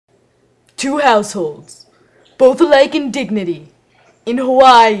two households, both alike in dignity, in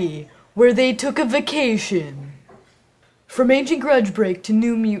Hawaii, where they took a vacation. From ancient grudge break to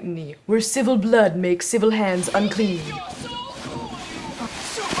new mutiny, where civil blood makes civil hands unclean.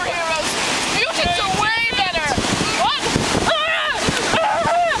 Superheroes! Mutants are way better! What?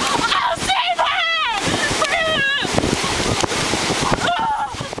 I'll save her!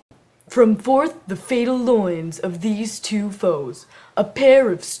 From forth the fatal loins of these two foes, a pair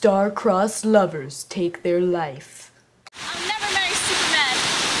of star-crossed lovers take their life. I'll never marry Superman!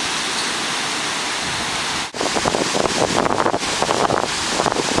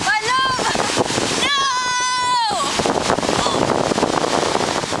 My love! No!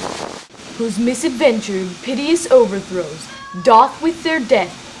 Whose misadventured, piteous overthrows doth with their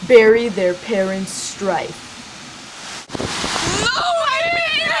death bury their parents' strife. No, I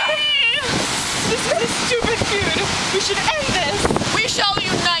mean! This is a stupid feud! We should end this! We shall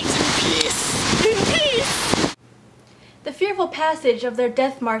unite in peace! In peace! The fearful passage of their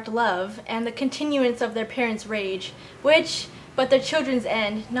death-marked love, and the continuance of their parents' rage, which, but their children's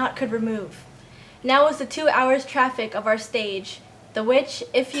end, naught could remove. Now is the 2 hours' traffic of our stage, the which,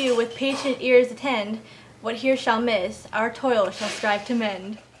 if you with patient ears attend, what here shall miss, our toil shall strive to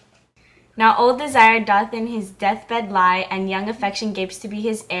mend. Now old desire doth in his deathbed lie, and young affection gapes to be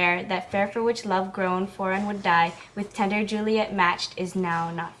his heir. That fair for which love grown for and would die, with tender Juliet matched, is now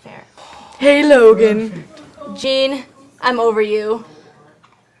not fair. Hey, Logan. Jean, I'm over you.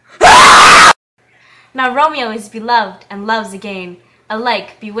 Now Romeo is beloved and loves again,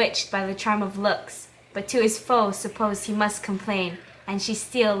 alike bewitched by the charm of looks. But to his foe suppose he must complain, and she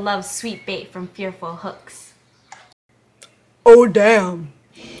still loves sweet bait from fearful hooks. Oh, damn.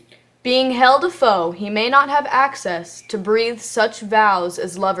 Being held a foe, he may not have access to breathe such vows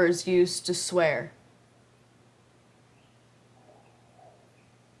as lovers used to swear.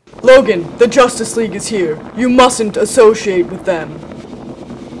 Logan, the Justice League is here. You mustn't associate with them.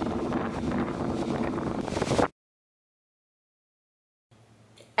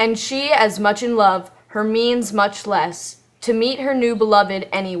 And she as much in love, her means much less, to meet her new beloved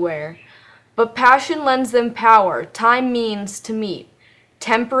anywhere. But passion lends them power, time means to meet,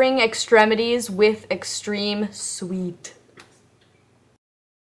 tempering extremities with extreme sweet.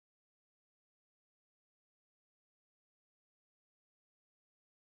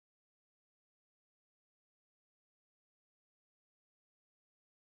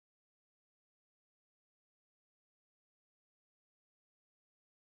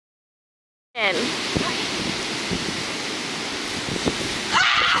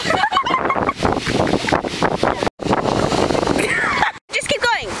 Just keep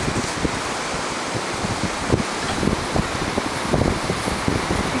going!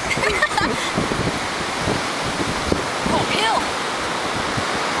 Oh, Hill!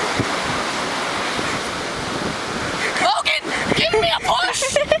 Logan! Give me a push!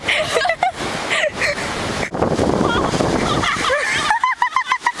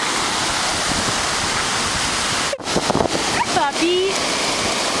 Puppy.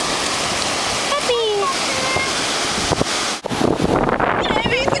 Puppy.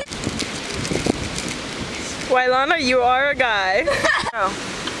 Wailana, you are a guy. Oh.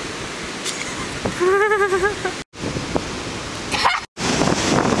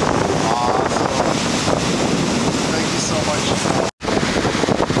 Thank you so much.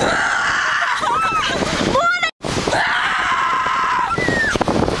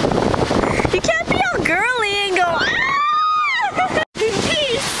 You can't be all girly and go, ah! In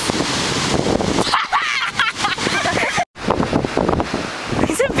peace!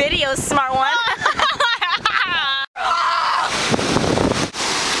 It's a video, smart one.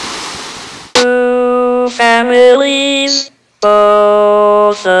 Two families,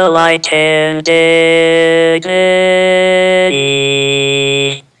 both alike in dignity.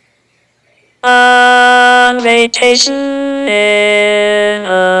 On vacation in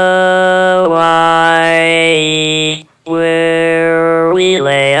Hawaii, where we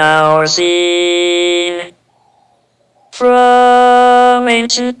lay our scene. From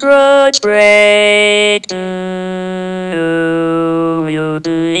ancient grudge break to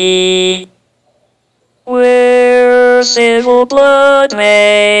mutiny, where civil blood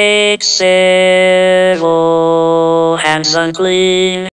makes civil hands unclean.